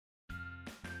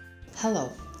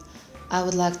Hello, I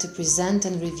would like to present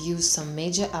and review some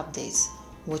major updates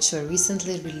which were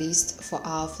recently released for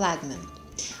our flagman,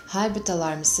 hybrid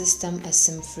alarm system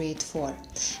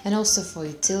ESIM384, and also for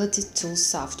utility tool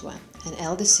software and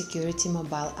Eldes security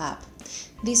mobile app.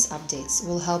 These updates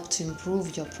will help to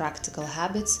improve your practical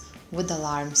habits with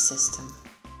alarm system.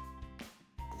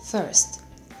 First,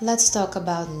 let's talk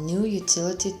about new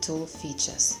utility tool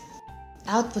features.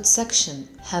 Output section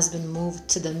has been moved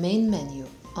to the main menu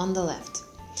on the left.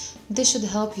 This should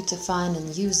help you to find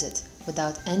and use it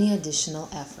without any additional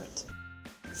effort.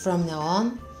 From now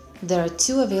on, there are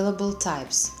two available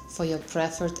types for your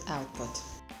preferred output.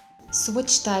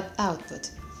 Switch type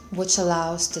output, which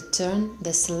allows to turn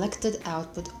the selected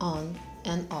output on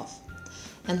and off,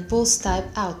 and pulse type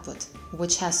output,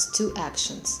 which has two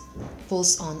actions,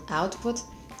 pulse on output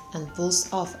and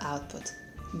pulse off output,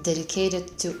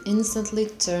 dedicated to instantly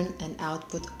turn an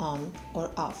output on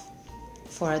or off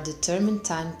for a determined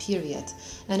time period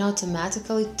and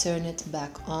automatically turn it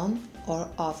back on or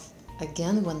off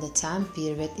again when the time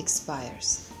period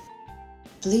expires.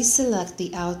 Please select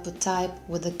the output type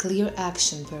with a clear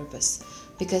action purpose,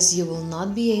 because you will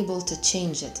not be able to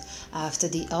change it after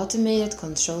the automated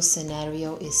control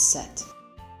scenario is set.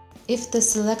 If the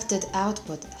selected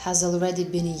output has already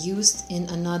been used in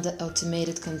another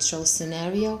automated control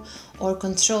scenario or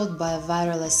controlled by a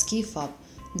wireless key fob,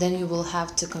 then you will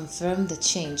have to confirm the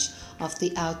change of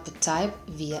the output type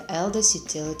via Eldes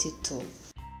utility tool.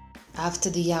 After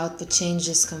the output change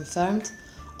is confirmed,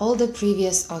 all the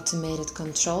previous automated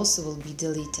controls will be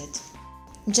deleted.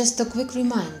 Just a quick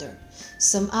reminder,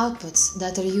 some outputs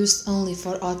that are used only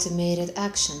for automated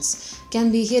actions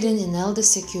can be hidden in Eldes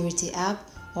security app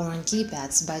or on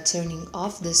keypads by turning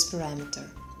off this parameter.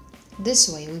 This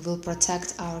way we will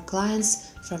protect our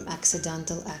clients from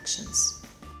accidental actions.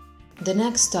 The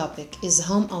next topic is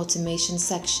home automation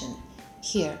section.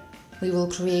 Here, we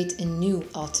will create a new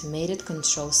automated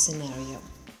control scenario.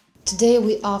 Today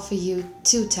we offer you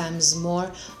 2 times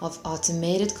more of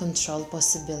automated control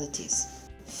possibilities.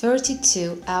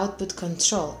 32 output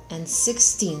control and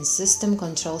 16 system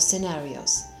control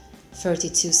scenarios,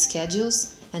 32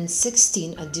 schedules and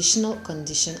 16 additional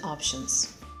condition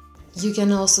options. You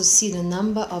can also see the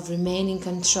number of remaining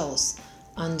controls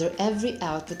under every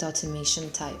output automation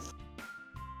type.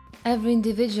 Every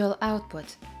individual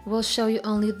output will show you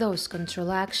only those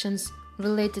control actions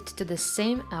related to the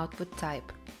same output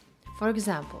type. For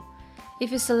example,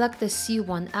 if you select the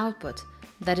C1 output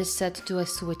that is set to a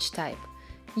switch type,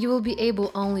 you will be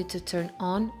able only to turn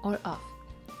on or off,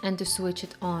 and to switch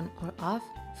it on or off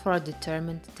for a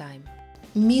determined time.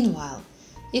 Meanwhile,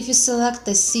 if you select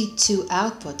the C2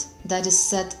 output that is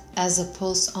set as a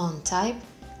pulse on type,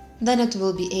 then it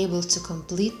will be able to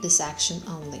complete this action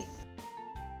only.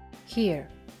 Here,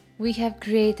 we have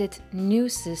created new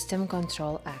system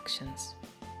control actions.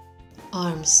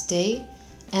 Arm stay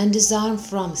and disarm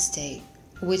from stay,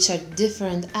 which are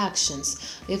different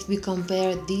actions if we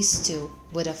compare these two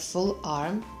with a full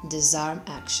arm disarm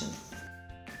action.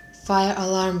 Fire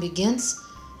alarm begins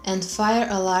and fire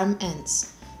alarm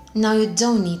ends. Now you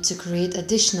don't need to create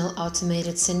additional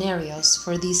automated scenarios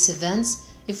for these events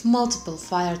if multiple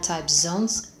fire type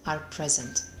zones are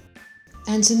present.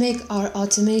 And to make our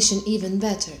automation even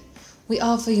better, we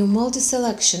offer you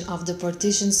multi-selection of the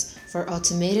partitions for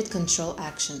automated control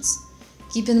actions.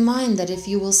 Keep in mind that if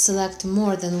you will select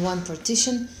more than one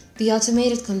partition, the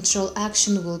automated control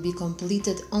action will be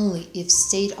completed only if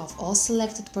state of all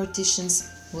selected partitions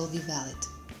will be valid.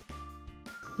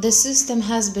 The system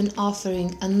has been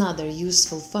offering another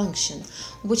useful function,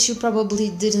 which you probably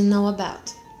didn't know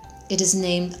about. It is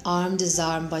named Arm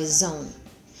Disarm by Zone.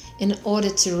 In order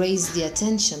to raise the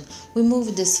attention, we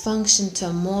moved this function to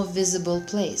a more visible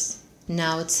place.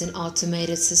 Now it's in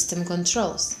automated system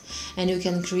controls, and you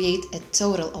can create a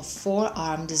total of 4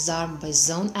 arm disarm by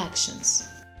zone actions.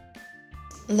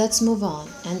 Let's move on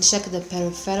and check the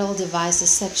peripheral devices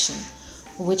section,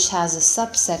 which has a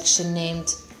subsection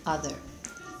named Other.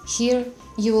 Here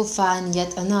you will find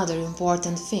yet another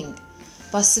important thing,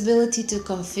 possibility to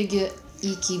configure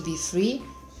EKB3,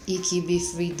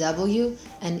 EKB3W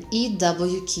and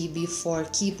EWKB4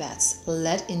 keypads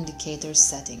LED indicator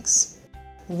settings.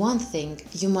 One thing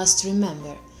you must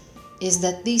remember is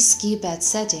that these keypad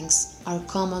settings are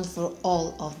common for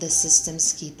all of the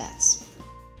system's keypads.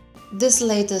 This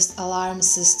latest alarm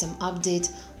system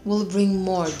update will bring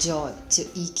more joy to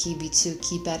EKB2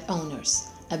 keypad owners.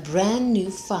 A brand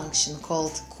new function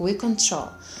called Quick Control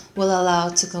will allow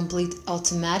to complete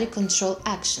automatic control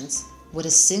actions with a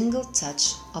single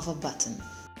touch of a button.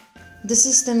 The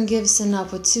system gives an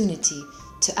opportunity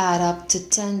to add up to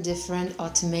 10 different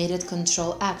automated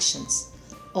control actions.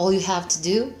 All you have to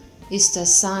do is to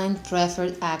assign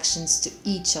preferred actions to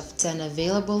each of 10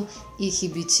 available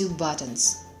EHB2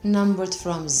 buttons, numbered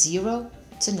from 0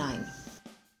 to 9.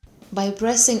 By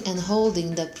pressing and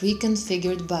holding the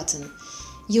pre-configured button,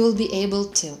 you will be able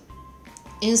to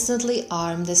instantly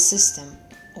arm the system,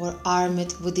 or arm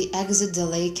it with the exit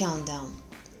delay countdown,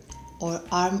 or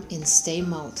arm in stay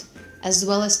mode, as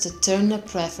well as to turn the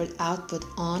preferred output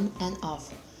on and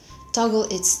off, toggle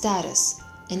its status,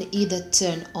 and either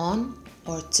turn on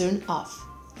or turn off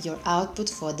your output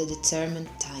for the determined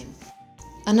time.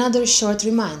 Another short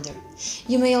reminder,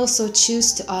 you may also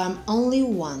choose to arm only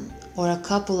one or a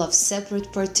couple of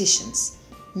separate partitions.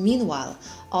 Meanwhile,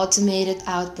 automated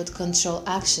output control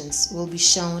actions will be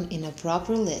shown in a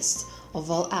proper list of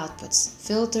all outputs,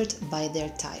 filtered by their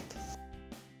type.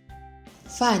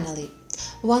 Finally,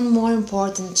 one more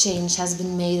important change has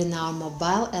been made in our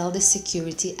mobile Eldes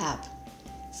security app.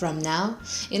 From now,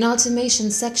 in automation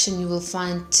section you will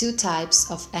find two types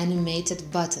of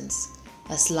animated buttons,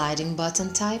 a sliding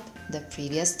button type, the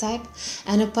previous type,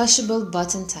 and a pushable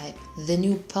button type, the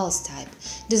new pulse type,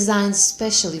 designed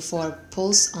specially for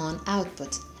pulse on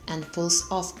output and pulse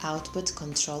off output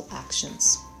control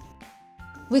actions.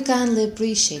 We kindly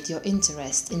appreciate your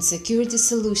interest in security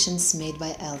solutions made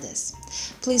by Eldes.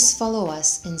 Please follow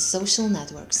us in social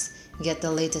networks, get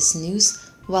the latest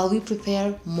news while we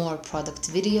prepare more product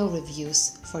video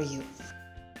reviews for you.